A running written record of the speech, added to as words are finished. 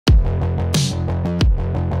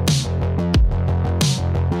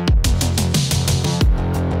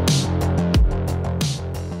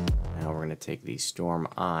Storm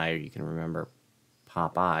Eye, you can remember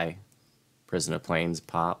Pop Eye, Prison of Plains,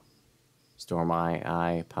 Pop, Storm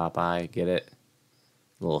Eye, Pop Eye, get it?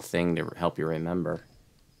 Little thing to help you remember.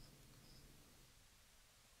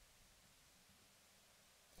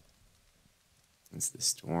 It's the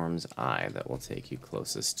Storm's Eye that will take you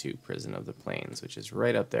closest to Prison of the Plains, which is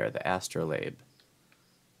right up there, the Astrolabe.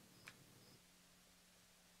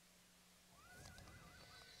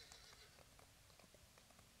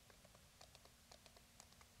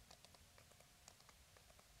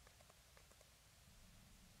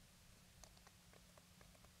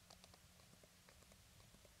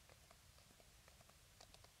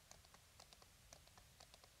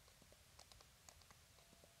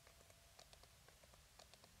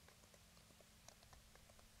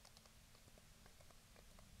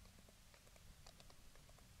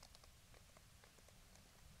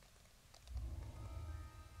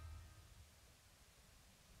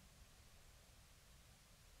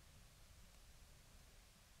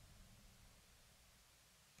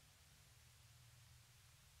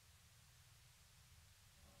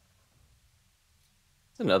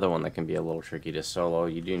 Another one that can be a little tricky to solo.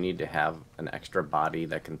 You do need to have an extra body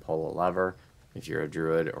that can pull a lever. If you're a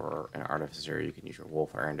druid or an artificer, you can use your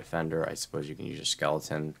wolf iron defender. I suppose you can use your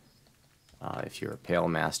skeleton. If you're a pale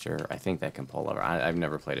master, I think that can pull lever. I've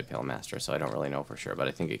never played a pale master, so I don't really know for sure, but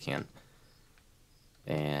I think it can.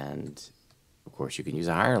 And of course, you can use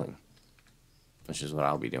a hireling, which is what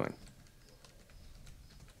I'll be doing.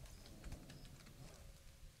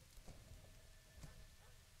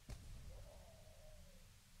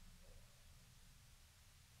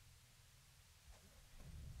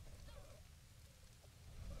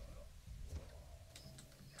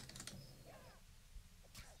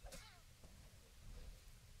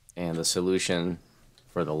 And the solution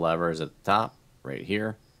for the lever is at the top, right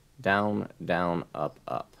here. Down, down, up,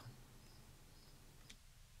 up.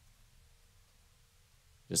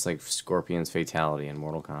 Just like Scorpion's Fatality in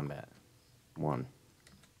Mortal Kombat 1.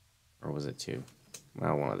 Or was it 2?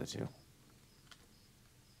 Well, one of the two.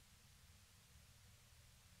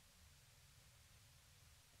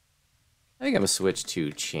 I think I'm going to switch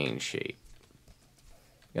to chain shape.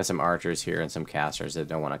 Got some archers here and some casters that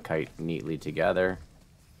don't want to kite neatly together.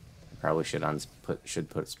 Probably should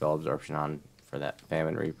put spell absorption on for that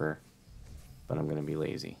Famine Reaper, but I'm going to be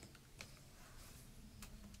lazy.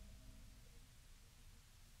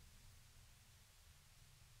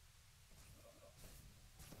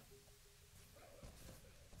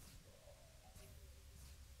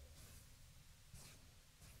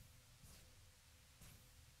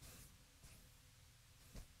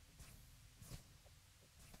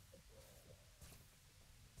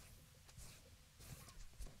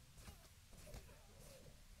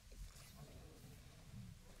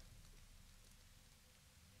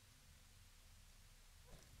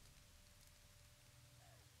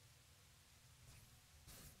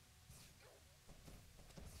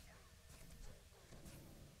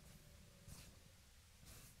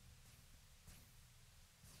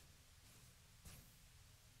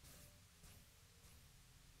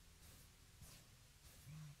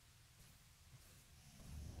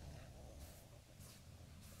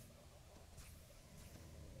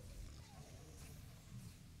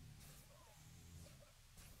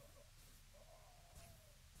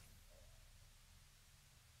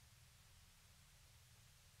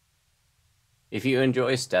 If you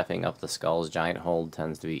enjoy stepping up the skulls, Gianthold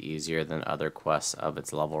tends to be easier than other quests of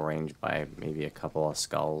its level range by maybe a couple of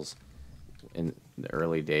skulls. In the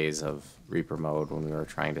early days of Reaper mode, when we were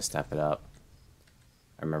trying to step it up,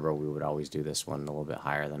 I remember we would always do this one a little bit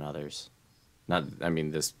higher than others. Not, I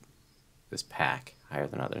mean this pack higher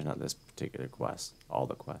than others, not this particular quest. All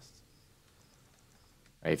the quests.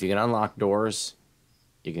 Right, if you can unlock doors,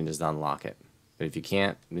 you can just unlock it. But if you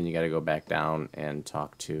can't, then you got to go back down and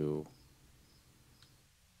talk to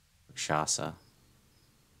Shasa.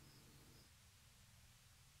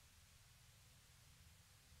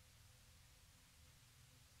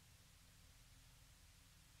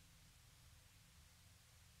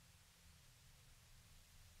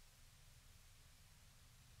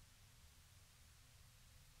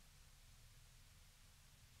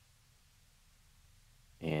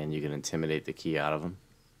 And you can intimidate the key out of him.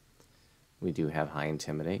 We do have high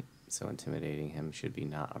intimidate, so intimidating him should be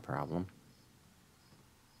not a problem.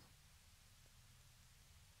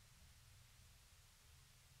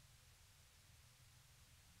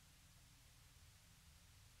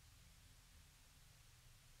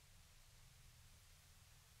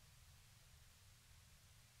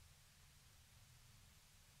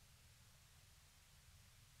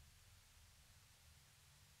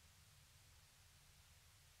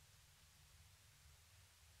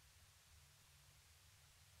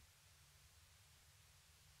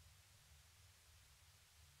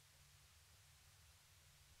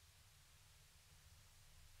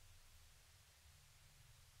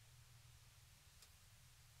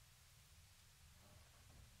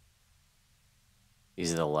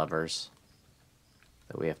 These are the levers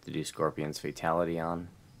that we have to do Scorpion's Fatality on.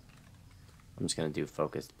 I'm just going to do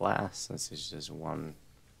Focused Blast since it's just one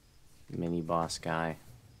mini boss guy.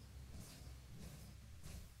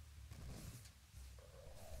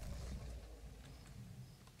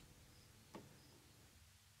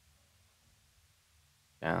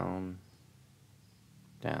 Down,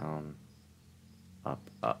 down, up,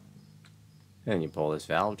 up. And then you pull this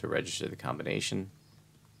valve to register the combination,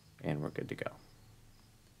 and we're good to go.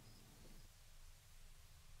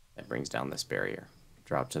 That brings down this barrier.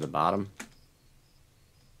 Drop to the bottom,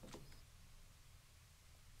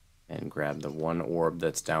 and grab the one orb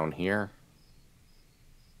that's down here.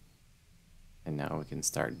 And now we can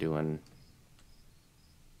start doing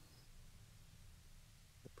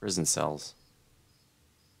the prison cells.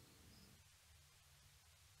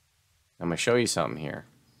 I'm going to show you something here.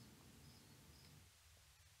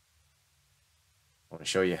 I want to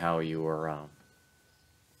show you how your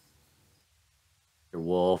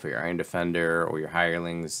wolf or your iron defender or your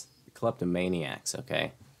hirelings, kleptomaniacs,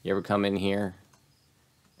 okay? You ever come in here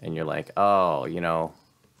and you're like, oh, you know,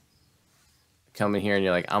 come in here and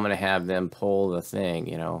you're like, I'm going to have them pull the thing,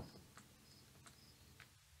 you know.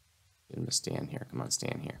 Get them to stand here. Come on,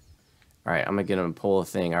 stand here. All right, I'm going to get them to pull a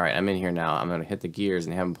thing. All right, I'm in here now. I'm going to hit the gears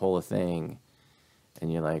and have them pull a thing.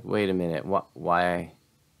 And you're like, wait a minute, why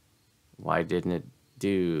didn't it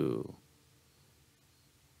do?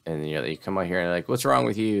 And you come out here and you're like, what's wrong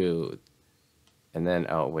with you? And then,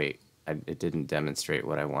 oh, wait, it didn't demonstrate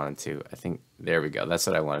what I wanted to. I think, there we go. That's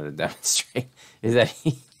what I wanted to demonstrate, is that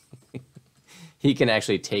he can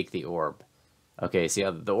actually take the orb. Okay, see how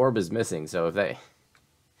the orb is missing. So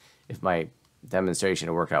if my demonstration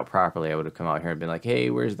had worked out properly, I would have come out here and been like, hey,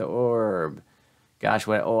 where's the orb? Gosh,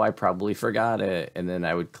 what? Oh, I probably forgot it. And then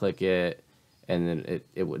I would click it, and then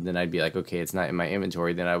then I'd be like, okay, it's not in my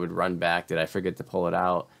inventory. Then I would run back. Did I forget to pull it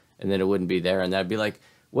out? And then it wouldn't be there. And I'd be like,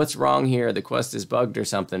 what's wrong here? The quest is bugged or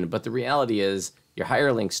something. But the reality is your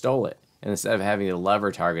hireling stole it. And instead of having the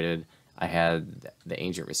lever targeted, I had the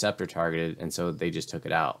ancient receptor targeted, and so they just took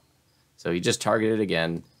it out. So he just targeted it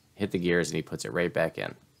again, hit the gears, and he puts it right back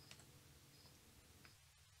in.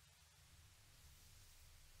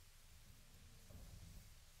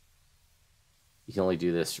 You can only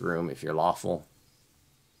do this room if you're lawful.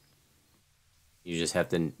 You just have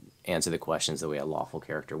to answer the questions the way a lawful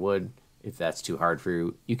character would. If that's too hard for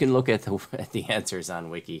you, you can look at the answers on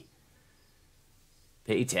Wiki.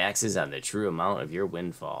 Pay taxes on the true amount of your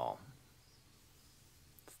windfall.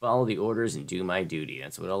 Follow the orders and do my duty.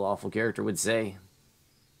 That's what a lawful character would say.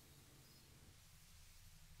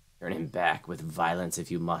 Turn him back with violence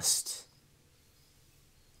if you must.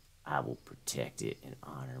 I will protect it in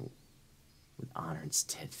honor. With honor and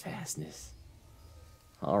steadfastness.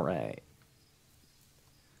 Alright.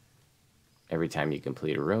 Every time you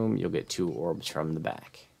complete a room, you'll get 2 orbs from the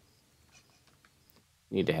back.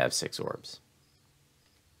 You need to have 6 orbs.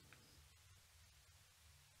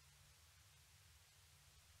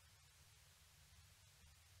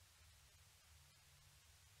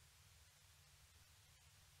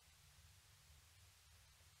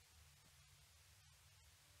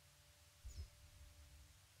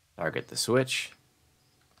 Target the switch.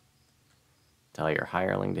 Tell your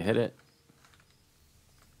hireling to hit it.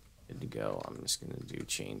 Good to go. I'm just going to do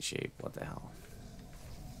chain shape. What the hell?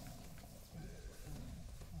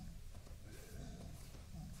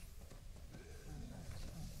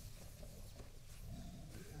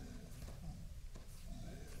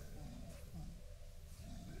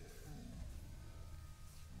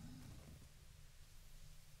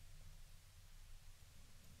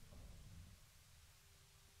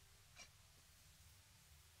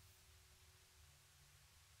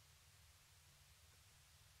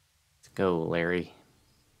 Go, Larry.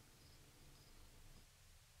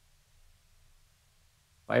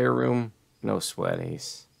 Fire room, no sweat,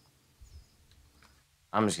 Ace.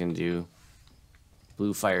 I'm just gonna do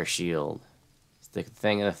blue fire shield. Stick the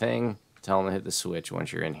thing in a thing, tell him to hit the switch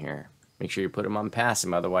once you're in here. Make sure you put him on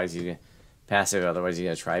passive, otherwise he's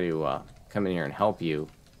gonna try to come in here and help you.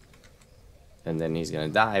 And then he's gonna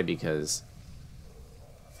die because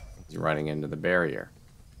he's running into the barrier.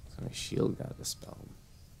 So my shield got dispelled.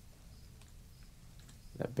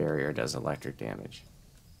 That barrier does electric damage.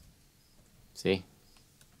 See?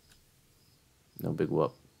 No big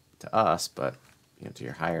whoop to us, but you know, to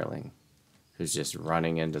your hireling, who's just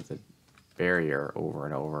running into the barrier over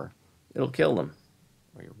and over. It'll kill them.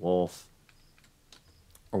 Or your wolf.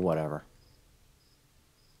 Or whatever.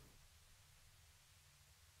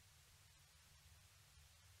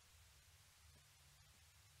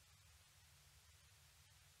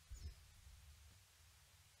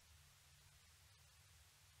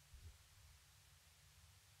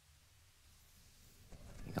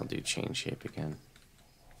 I'll do chain shape again.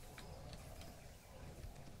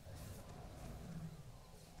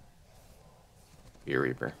 Be a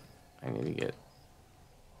Reaper. I need to get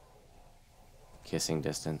kissing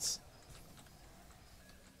distance.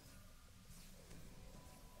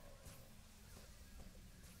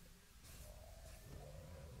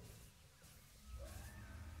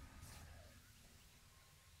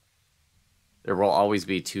 There will always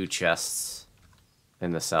be 2 chests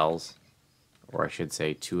in the cells, or I should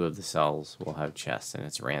say 2 of the cells will have chests, and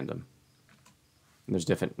it's random. And there's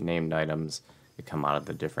different named items that come out of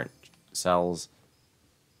the different cells.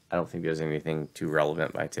 I don't think there's anything too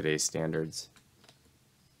relevant by today's standards.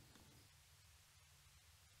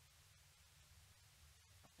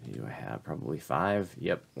 Do I have probably 5?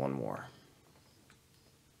 Yep, 1 more.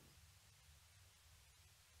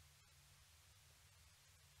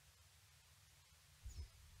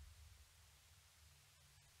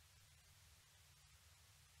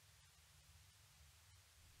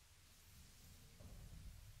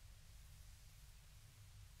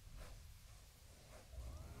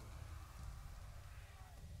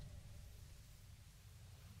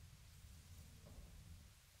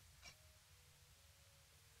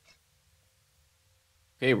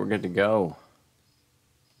 Okay, we're good to go.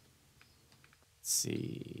 Let's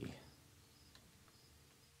see.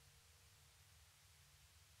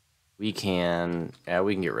 We can get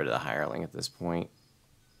rid of the hireling at this point.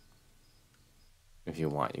 If you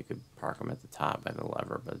want, you could park them at the top by the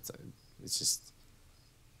lever, but it's just,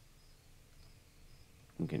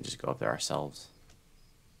 we can just go up there ourselves.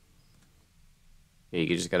 Yeah,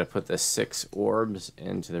 you just got to put the 6 orbs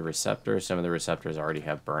into the receptor. Some of the receptors already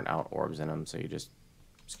have burnt out orbs in them, so you just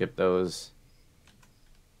skip those.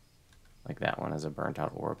 Like that one has a burnt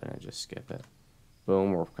out orb, and I just skip it.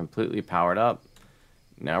 Boom, we're completely powered up.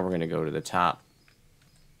 Now we're going to go to the top.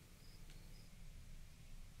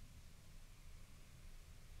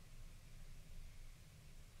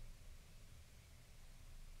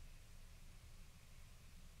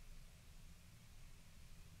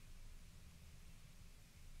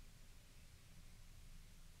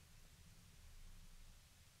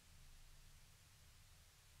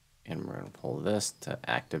 And we're going to pull this to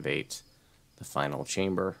activate the final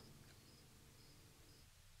chamber.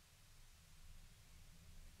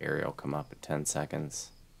 Area will come up at 10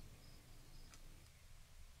 seconds.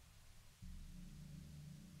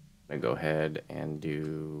 I'm going to go ahead and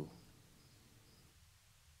do...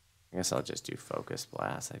 I guess I'll just do Focus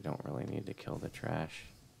Blast. I don't really need to kill the trash.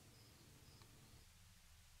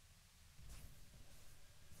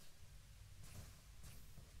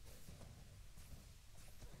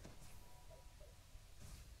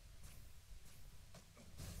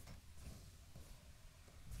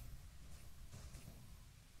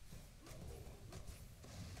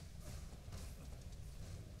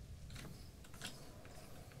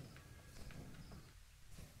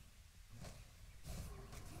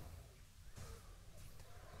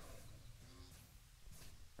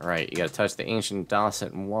 Alright, you gotta touch the Ancient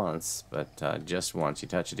Dosset once, but just once. You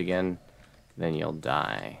touch it again, then you'll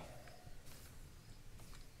die.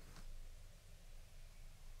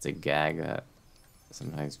 It's a gag that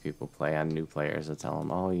sometimes people play on new players. They'll tell them,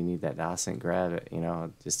 oh, you need that Dosset, grab it, you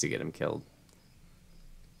know, just to get them killed.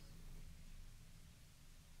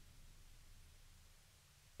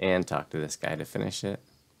 And talk to this guy to finish it.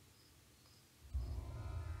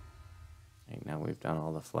 Right, now we've done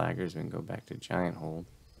all the flaggers, we can go back to Gianthold.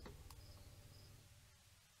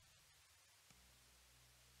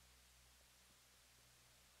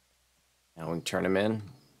 Now we can turn him in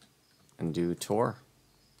and do Tor.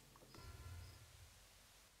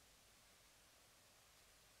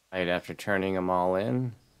 Right after turning them all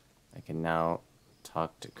in, I can now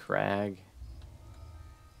talk to Crag.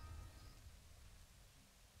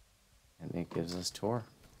 And it gives us Tor.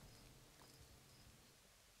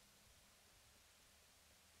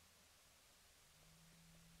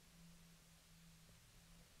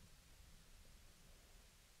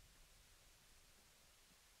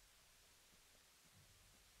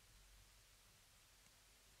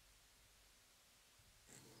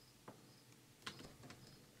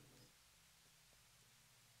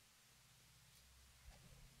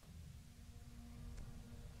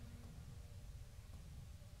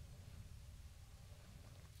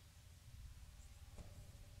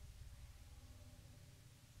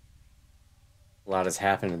 A lot has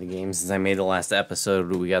happened in the game since I made the last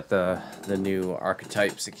episode. We got the new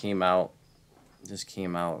archetypes that came out. Just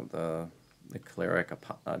came out, the cleric,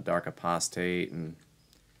 dark apostate, and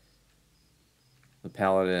the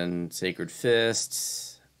paladin, sacred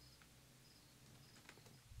fists,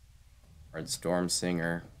 red storm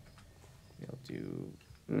singer. We'll do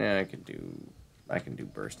No, I can do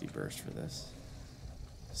bursty burst for this.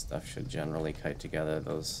 Stuff should generally kite together.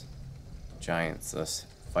 Those giants, those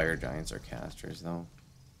fire giants are casters though.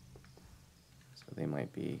 So they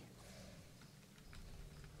might be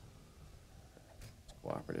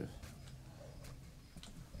cooperative.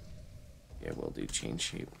 Yeah, we'll do chain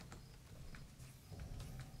shape.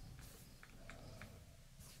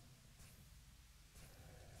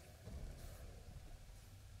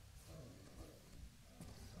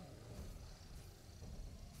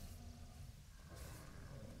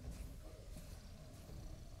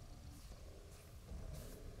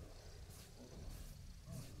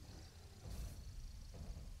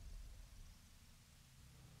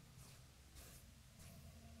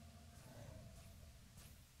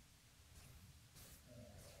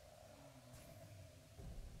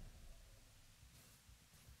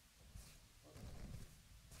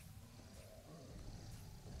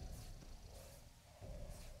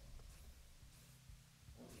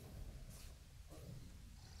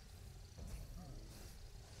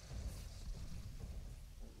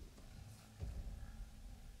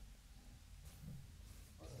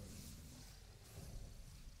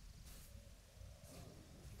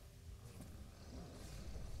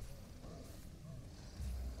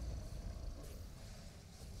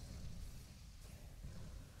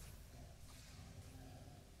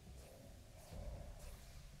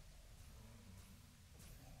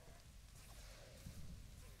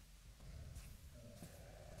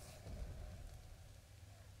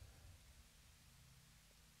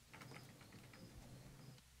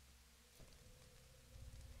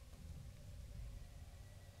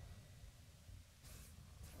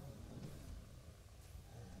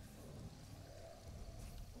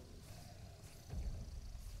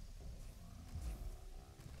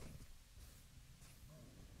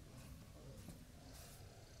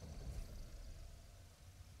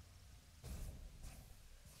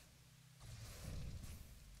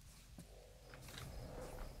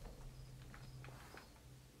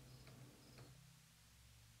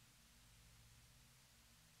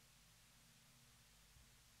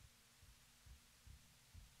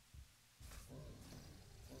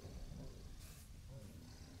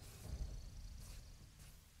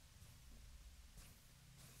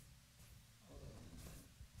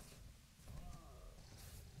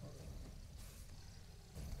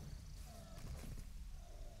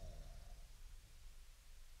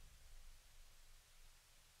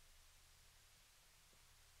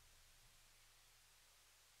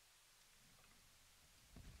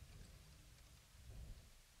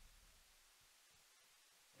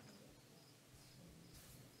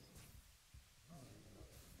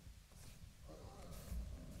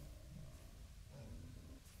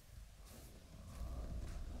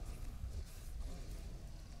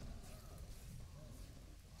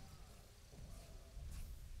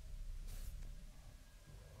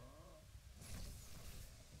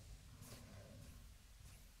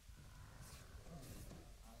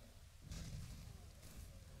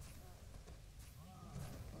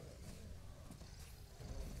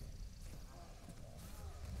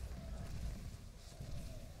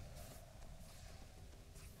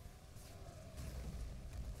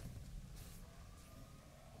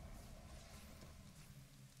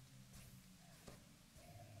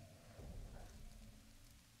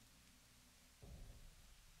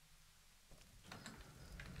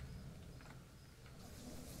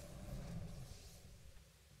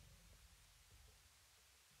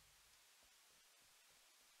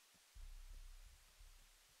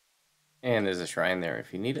 And there's a shrine there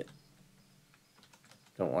if you need it.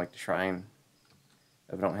 Don't like the shrine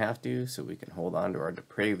if we don't have to, so we can hold on to our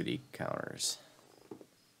depravity counters.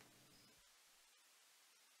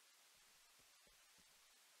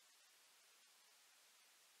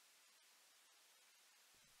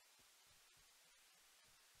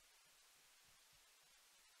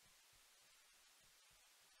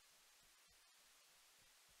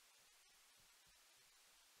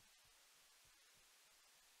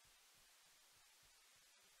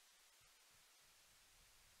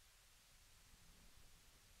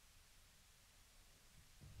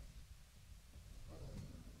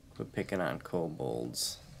 Quit picking on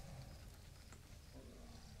kobolds.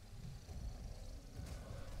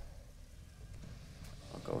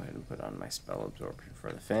 I'll go ahead and put on my spell absorption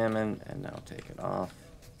for the famine, and now take it off.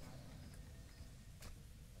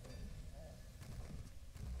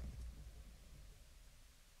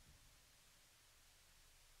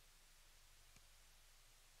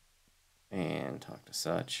 And talk to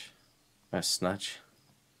Snutch.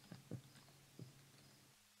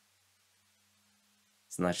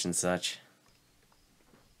 Snutch and such.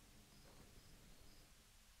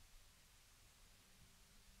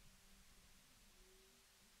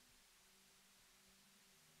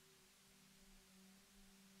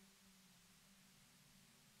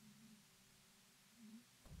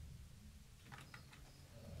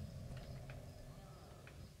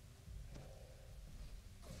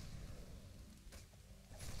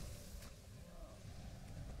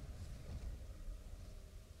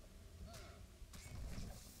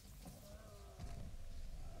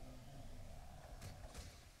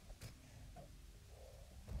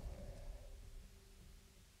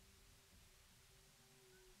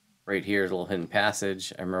 Right here is a little hidden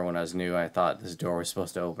passage. I remember when I was new, I thought this door was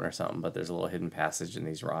supposed to open or something, but there's a little hidden passage in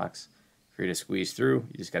these rocks for you to squeeze through.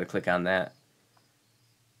 You just got to click on that,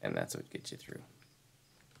 and that's what gets you through.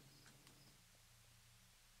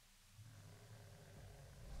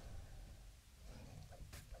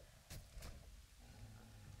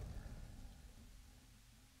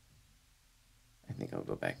 I think I'll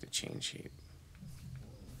go back to chain shape.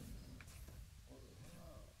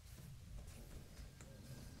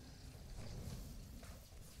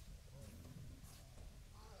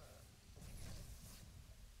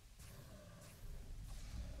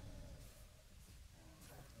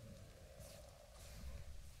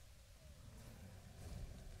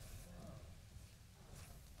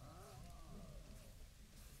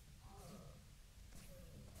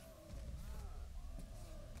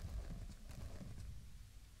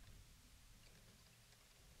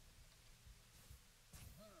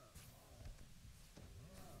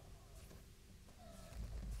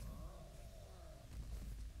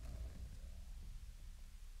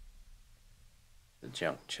 The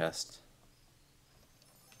junk chest.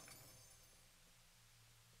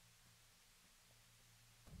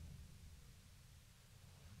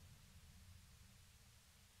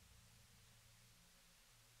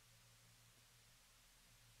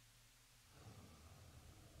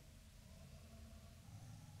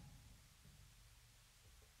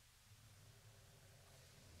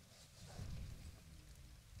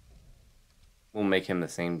 We'll make him the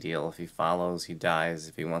same deal. If he follows, he dies.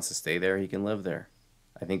 If he wants to stay there, he can live there.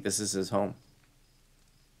 I think this is his home.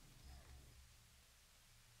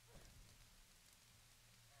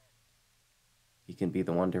 He can be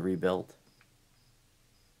the one to rebuild.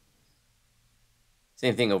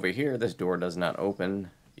 Same thing over here. This door does not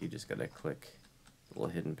open. You just gotta click the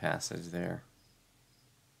little hidden passage there.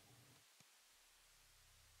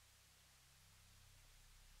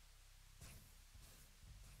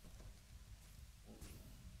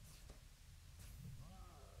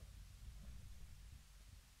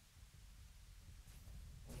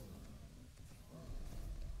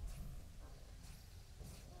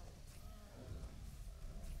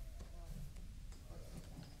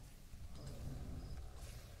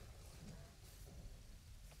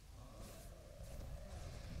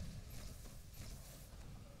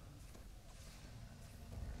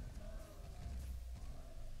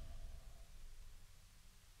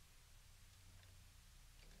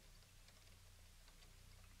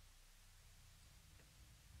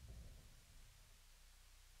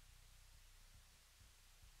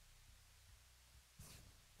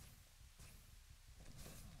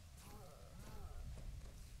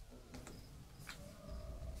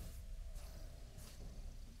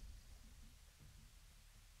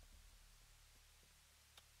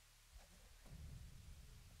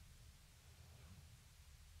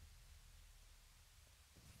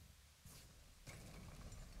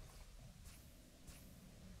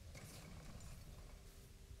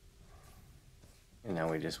 And now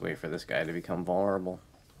we just wait for this guy to become vulnerable.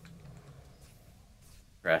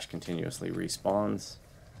 Crash continuously respawns.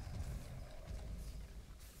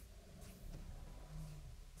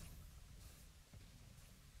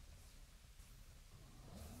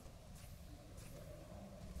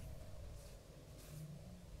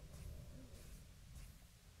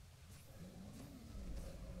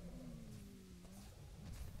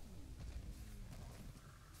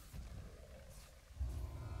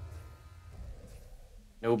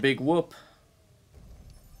 No big whoop.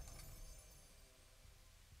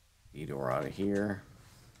 Door out of here.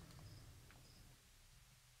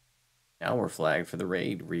 Now we're flagged for the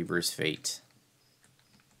raid, Reaver's Fate.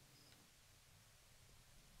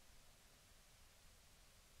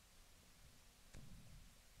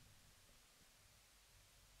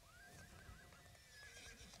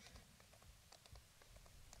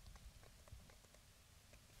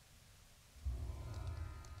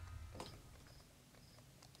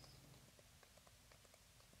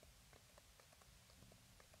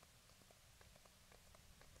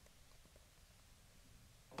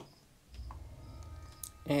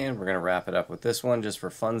 And we're gonna wrap it up with this one just for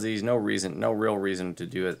funsies. No reason, no real reason to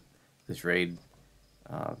do it this raid,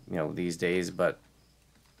 you know, these days. But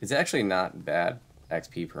it's actually not bad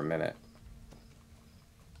XP per minute.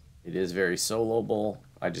 It is very soloable.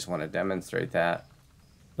 I just want to demonstrate that.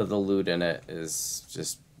 But the loot in it is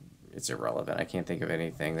just, it's irrelevant. I can't think of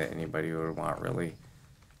anything that anybody would want really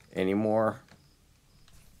anymore.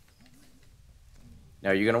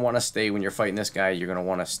 Now you're gonna want to stay when you're fighting this guy. You're gonna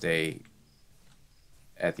want to stay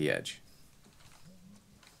at the edge,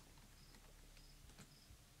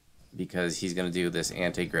 because he's going to do this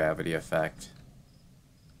anti-gravity effect.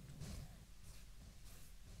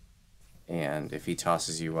 And if he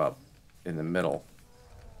tosses you up in the middle,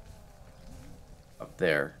 up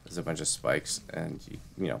there's a bunch of spikes, and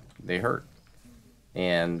you know, they hurt.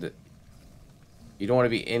 And you don't want to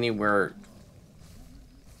be anywhere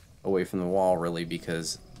away from the wall, really,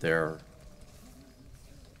 because there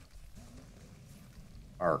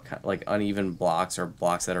are kind of like uneven blocks or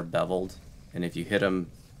blocks that are beveled, and if you hit them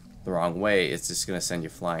the wrong way, it's just going to send you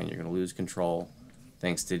flying. You're going to lose control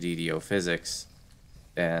thanks to DDO physics,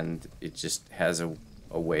 and it just has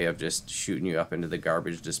a way of just shooting you up into the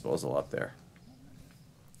garbage disposal up there.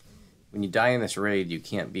 When you die in this raid, you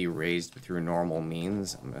can't be raised through normal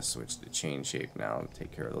means. I'm going to switch to chain shape now and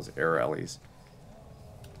take care of those air rallies.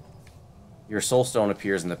 Your soulstone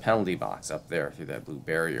appears in the penalty box up there through that blue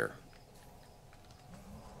barrier.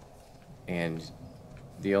 And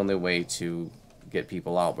the only way to get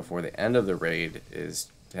people out before the end of the raid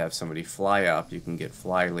is to have somebody fly up. You can get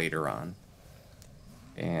fly later on.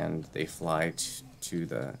 And they fly to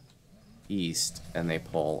the east, and they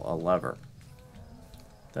pull a lever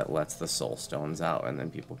that lets the soul stones out, and then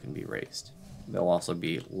people can be raised. They'll also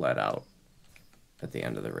be let out at the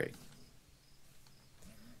end of the raid.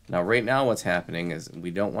 Now, right now what's happening is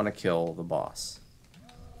we don't want to kill the boss.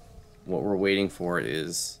 What we're waiting for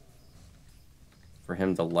is for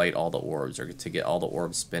him to light all the orbs, or to get all the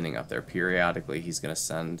orbs spinning up there. Periodically, he's going to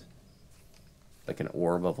send like an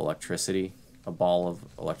orb of electricity, a ball of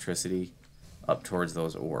electricity, up towards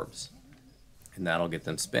those orbs. And that'll get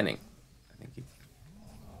them spinning. I think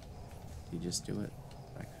he just do it?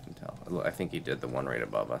 I couldn't tell. I think he did the one right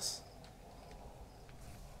above us.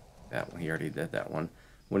 That one, he already did that one.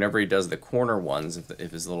 Whenever he does the corner ones,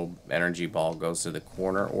 if his little energy ball goes to the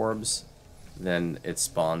corner orbs, then it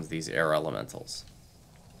spawns these air elementals.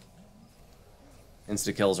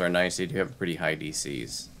 Insta-kills are nice. They do have pretty high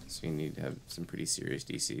DCs, so you need to have some pretty serious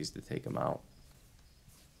DCs to take them out.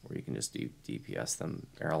 Or you can just DPS them.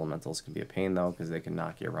 Air elementals can be a pain, though, because they can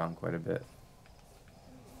knock you around quite a bit.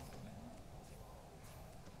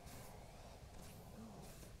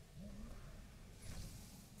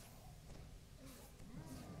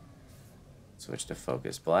 Switch to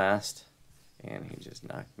Focus Blast, and he just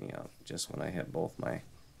knocked me out just when I hit both my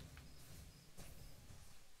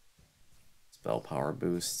spell power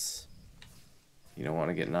boosts. You don't want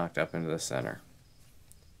to get knocked up into the center.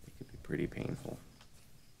 It could be pretty painful.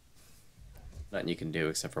 Nothing you can do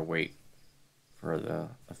except for wait for the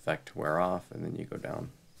effect to wear off, and then you go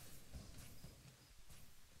down.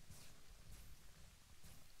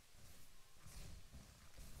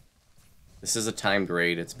 This is a timed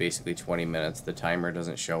raid. It's basically 20 minutes. The timer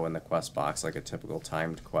doesn't show in the quest box like a typical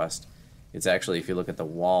timed quest. It's actually, if you look at the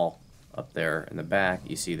wall up there in the back,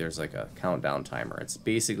 you see there's like a countdown timer. It's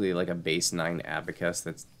basically like a base 9 abacus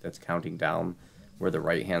that's counting down, where the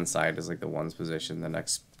right hand side is like the 1's position, the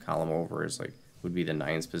next column over is like would be the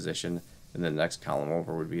 9's position, and the next column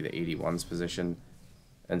over would be the 81's position,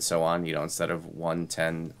 and so on. You know, instead of 1,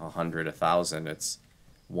 10, 100, 1,000, it's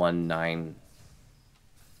 1, 9,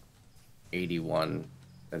 81,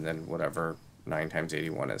 and then whatever 9 times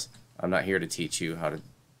 81 is. I'm not here to teach you how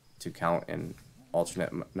to count in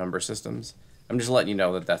alternate number systems. I'm just letting you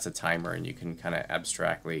know that that's a timer, and you can kind of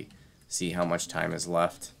abstractly see how much time is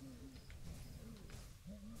left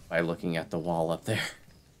by looking at the wall up there.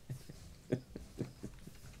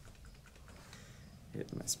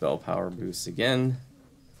 Hit my spell power boost again.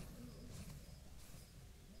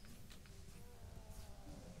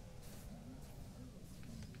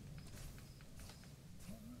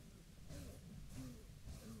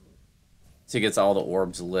 So he gets all the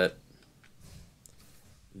orbs lit,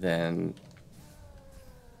 then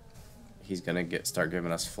he's gonna start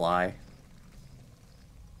giving us fly.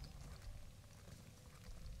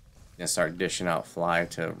 Gonna start dishing out fly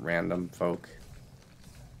to random folk.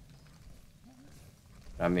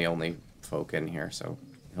 I'm the only folk in here, so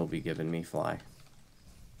he'll be giving me fly.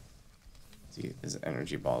 See, his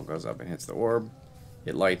energy ball goes up and hits the orb.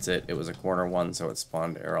 It lights it. It was a corner one, so it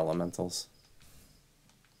spawned air elementals.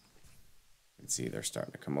 You can see they're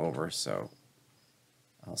starting to come over, so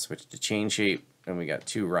I'll switch to chain shape, and we got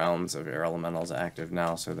 2 rounds of air elementals active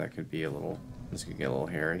now, so that could be a little, this could get a little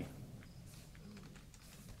hairy.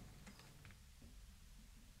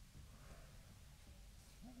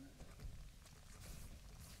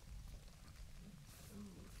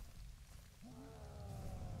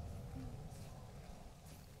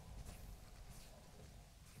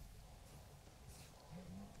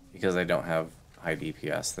 Because I don't have high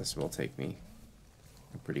DPS, this will take me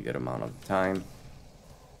a pretty good amount of time.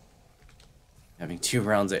 Having 2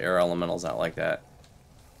 rounds of air elementals out like that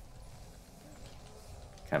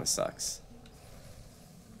kind of sucks.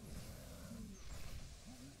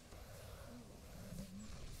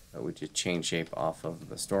 But we just change shape off of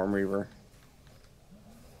the Storm Reaver.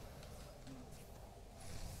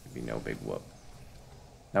 It'd be no big whoop.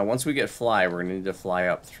 Now once we get fly, we're gonna need to fly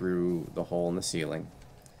up through the hole in the ceiling.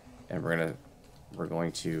 And we're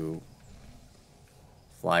going to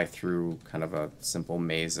fly through kind of a simple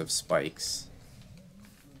maze of spikes.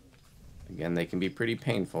 Again, they can be pretty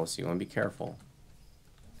painful, so you want to be careful.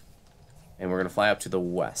 And we're going to fly up to the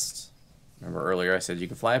west. Remember earlier I said you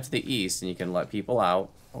can fly up to the east and you can let people out.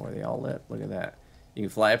 Oh, are they all lit? Look at that. You can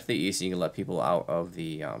fly up to the east and you can let people out of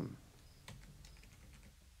the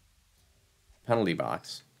penalty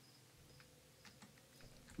box.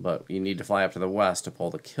 But you need to fly up to the west to pull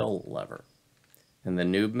the kill lever. And the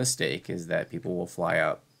noob mistake is that people will fly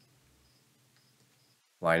up,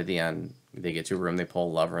 fly to the end, they get to a room, they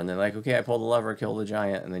pull a lever, and they're like, okay, I pulled the lever, kill the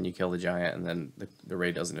giant, and then you kill the giant, and then the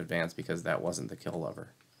raid doesn't advance because that wasn't the kill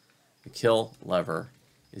lever. The kill lever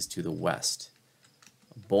is to the west.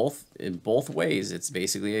 In both ways, it's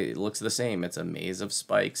basically, it looks the same. It's a maze of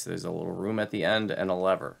spikes. There's a little room at the end and a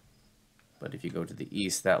lever. But if you go to the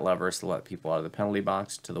east, that lever is to let people out of the penalty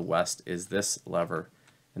box. To the west is this lever,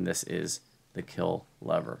 and this is the kill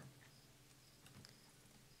lever.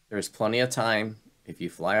 There's plenty of time if you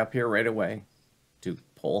fly up here right away to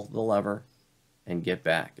pull the lever and get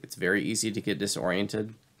back. It's very easy to get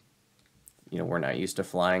disoriented. You know, we're not used to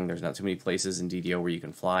flying. There's not too many places in DDO where you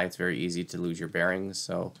can fly. It's very easy to lose your bearings.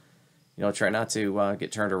 So, you know, try not to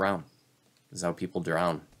get turned around. This is how people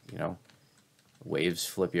drown, you know. Waves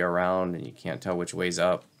flip you around and you can't tell which way's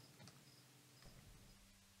up.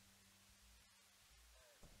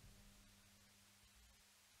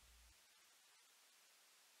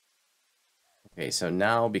 Okay, so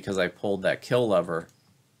now because I pulled that kill lever,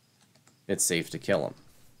 it's safe to kill him.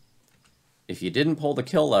 If you didn't pull the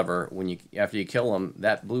kill lever, after you kill him,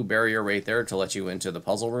 that blue barrier right there to let you into the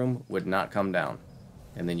puzzle room would not come down.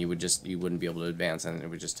 And then you wouldn't be able to advance, and it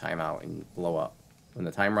would just time out and blow up. When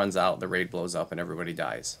the time runs out, the raid blows up and everybody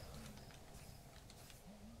dies.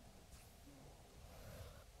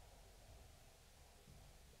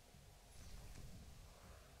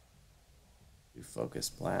 Do focus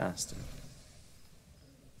blast.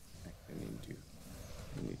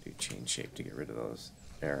 I need to change shape to get rid of those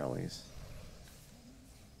arrows.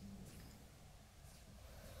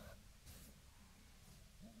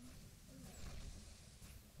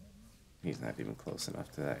 He's not even close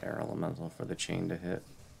enough to that air elemental for the chain to hit.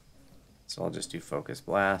 So I'll just do focus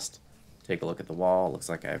blast. Take a look at the wall. Looks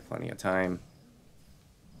like I have plenty of time.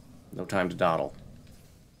 No time to dawdle.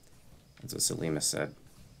 That's what Selima said.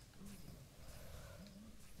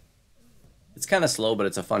 It's kind of slow, but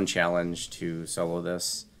it's a fun challenge to solo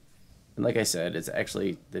this. And like I said, it's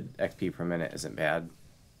actually, the XP per minute isn't bad.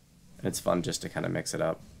 And it's fun just to kind of mix it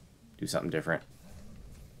up. Do something different.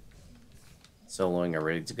 Soloing a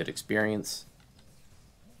raid's a good experience.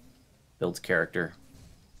 Builds character,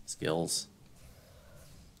 skills,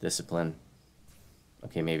 discipline.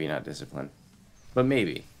 Okay, maybe not discipline. But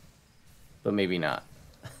maybe. But maybe not.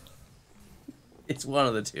 It's one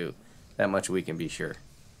of the two. That much we can be sure.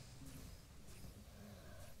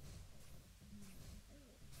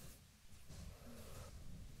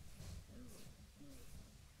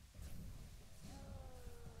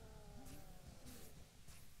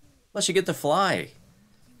 Plus you get to fly.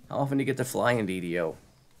 How often do you get to fly in DDO?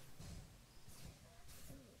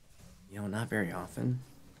 You know, not very often.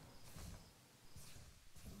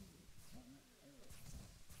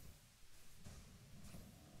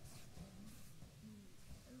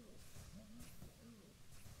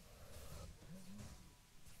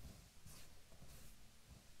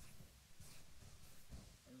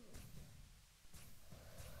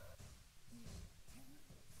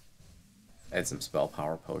 I had some spell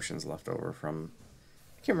power potions left over from...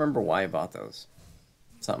 I can't remember why I bought those.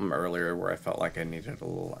 Something earlier where I felt like I needed a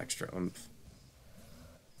little extra oomph.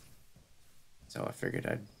 So I figured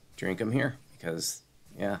I'd drink them here because,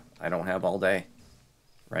 yeah, I don't have all day,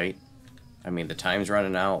 right? I mean, the time's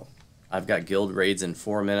running out. I've got guild raids in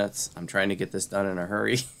 4 minutes. I'm trying to get this done in a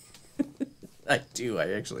hurry. I do.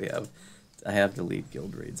 I actually have... I have to lead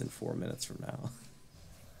guild raids in 4 minutes from now.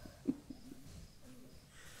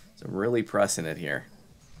 So I'm really pressing it here.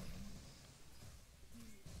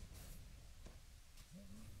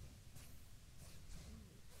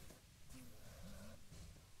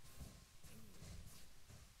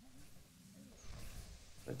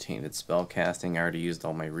 The tainted spell casting. I already used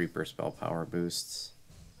all my Reaper spell power boosts.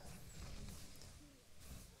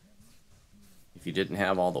 If you didn't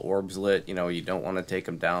have all the orbs lit, you know, you don't want to take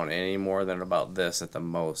them down any more than about this at the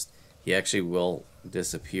most. He actually will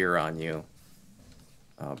disappear on you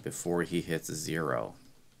before he hits 0.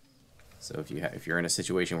 So if you're in a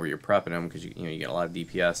situation where you're prepping them because you get a lot of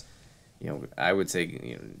DPS, I would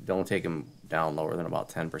say don't take them down lower than about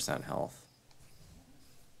 10% health.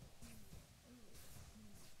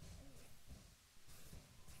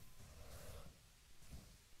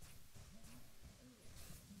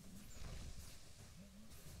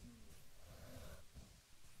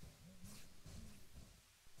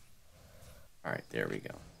 All right, there we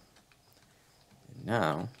go. And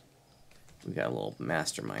now we got a little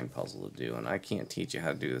mastermind puzzle to do, and I can't teach you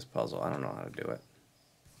how to do this puzzle. I don't know how to do it.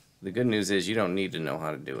 The good news is you don't need to know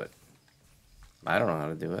how to do it. I don't know how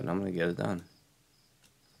to do it, and I'm going to get it done.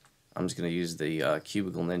 I'm just going to use the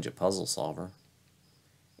Cubicle Ninja Puzzle Solver.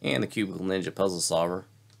 And the Cubicle Ninja Puzzle Solver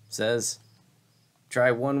says,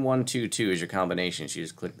 try 1122 as your combination. So you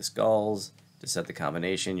just click the skulls to set the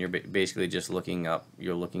combination. You're basically just looking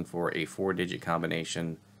for a 4-digit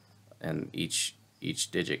combination, and each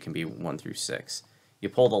digit can be 1 through 6. You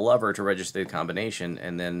pull the lever to register the combination,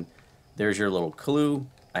 and then there's your little clue.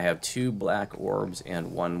 I have 2 black orbs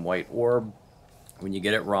and 1 white orb. When you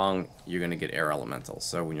get it wrong, you're going to get air elementals.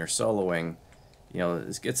 So when you're soloing,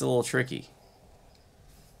 this gets a little tricky.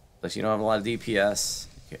 Unless you don't have a lot of DPS,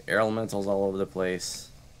 you get air elementals all over the place.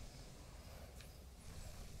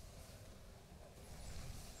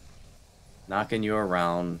 Knocking you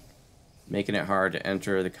around, making it hard to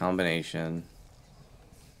enter the combination.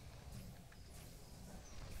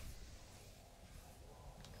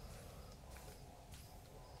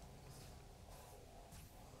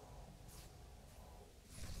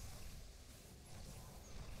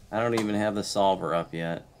 I don't even have the solver up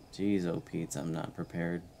yet. Jeez, oh Pete's, I'm not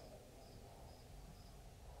prepared.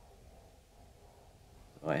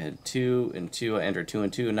 So I had 2 and 2. I entered 2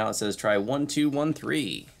 and 2, and now it says try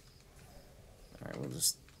 1213. All right, we'll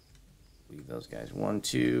just leave those guys. 1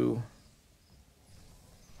 2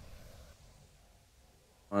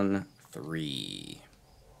 1 3,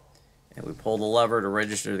 and we pull the lever to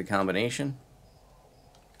register the combination.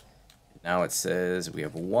 Now it says we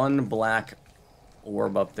have 1 black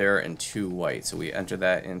orb up there and 2 white, so we enter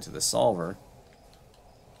that into the solver.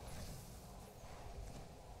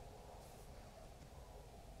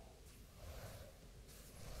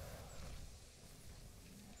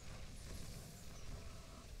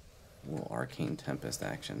 A little Arcane Tempest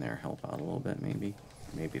action there, help out a little bit maybe.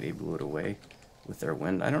 Maybe they blew it away with their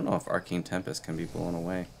wind. I don't know if Arcane Tempest can be blown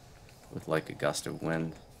away with like a gust of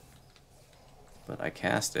wind. But I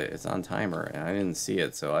cast it, it's on timer, and I didn't see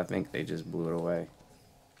it, so I think they just blew it away.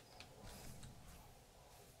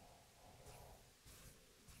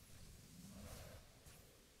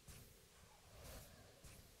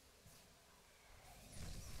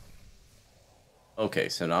 Okay,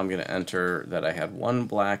 so now I'm going to enter that I had 1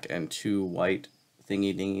 black and 2 white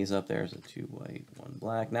thingy dingies up there. So 2 white, 1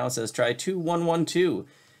 black. Now it says try 2112.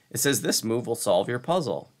 It says this move will solve your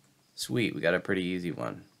puzzle. Sweet, we got a pretty easy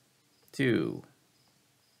one. 2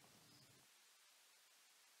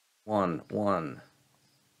 1 1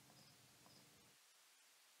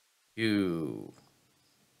 2.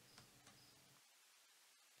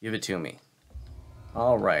 Give it to me.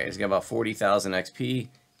 All right, it's got about 40,000 XP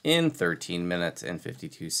in 13 minutes and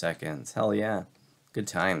 52 seconds. Hell yeah. Good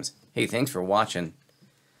times. Hey, thanks for watching.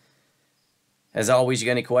 As always, you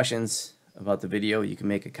got any questions about the video, you can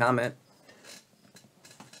make a comment.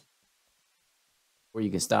 Or you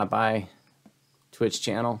can stop by Twitch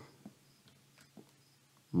channel.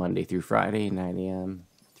 Monday through Friday, 9 a.m.,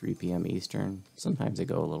 3 p.m. Eastern. Sometimes I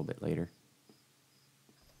go a little bit later.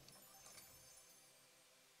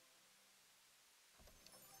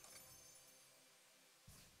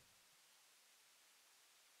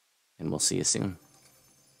 And we'll see you soon.